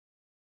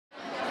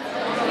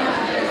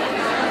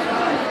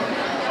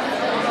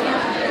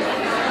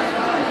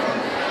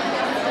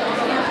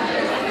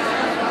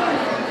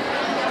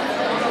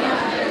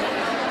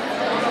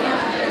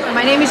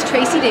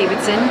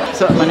Davidson.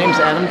 So my name's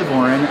Adam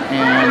Dvorin,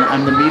 and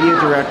I'm the media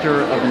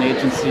director of an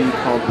agency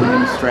called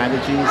Williams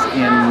Strategies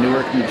in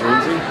Newark, New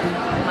Jersey.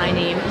 My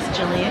name is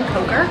Jillian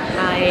Coker.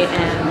 I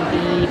am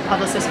the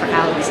publicist for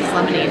Alex's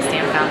Lemonade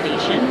Stand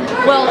Foundation.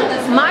 Well,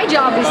 my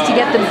job is to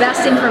get the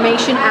best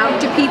information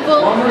out to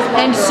people,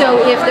 and so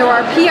if there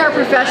are PR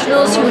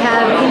professionals who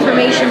have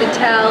information to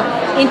tell,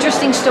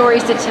 interesting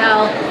stories to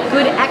tell,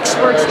 good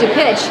experts to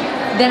pitch,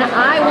 then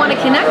I want to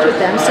connect with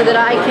them so that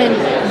I can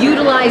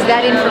utilize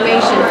that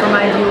information for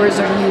my viewers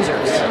or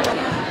users.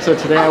 So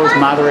today I was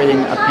moderating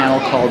a panel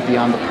called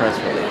Beyond the Press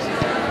Release.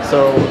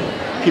 So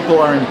people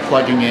aren't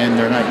plugging in,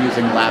 they're not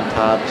using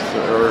laptops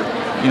or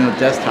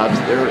desktops.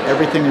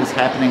 Everything is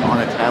happening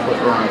on a tablet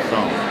or on a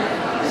phone.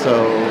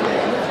 So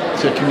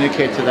to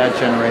communicate to that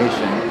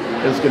generation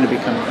is going to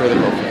become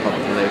critical for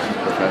public relations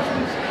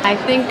professionals. I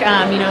think,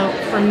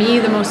 for me,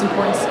 the most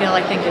important skill,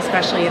 I think,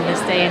 especially in this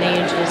day and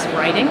age, is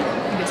writing.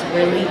 I think it's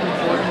really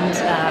important.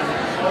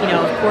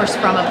 Of course,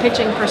 from a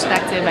pitching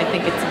perspective, I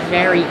think it's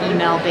very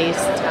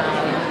email-based.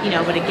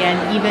 But again,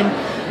 even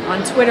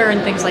on Twitter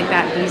and things like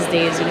that these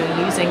days,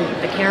 using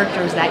the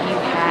characters that you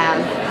have,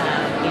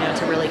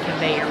 to really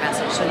convey your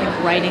message. So I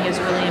think writing is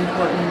really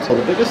important. Well,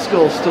 the biggest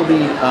skill will still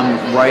be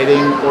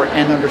writing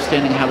and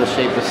understanding how to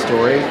shape a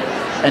story.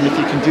 And if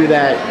you can do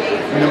that,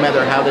 no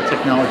matter how the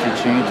technology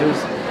changes,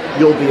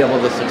 you'll be able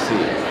to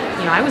succeed.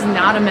 I was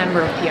not a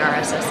member of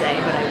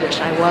PRSSA, but I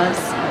wish I was.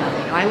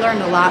 I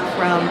learned a lot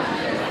from,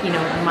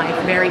 my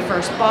very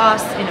first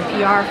boss in a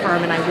PR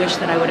firm, and I wish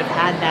that I would have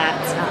had that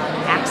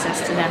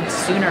access to them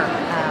sooner.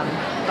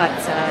 But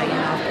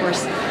of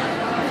course,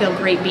 I feel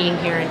great being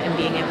here and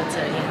being able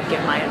to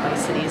give my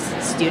advice to these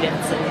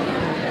students and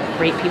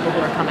great people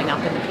who are coming up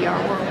in the PR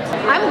world.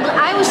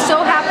 I was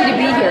so happy to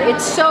be here.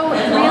 It's so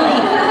really,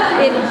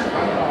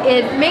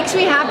 it makes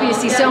me happy to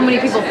see so many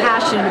people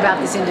passionate about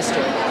this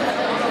industry.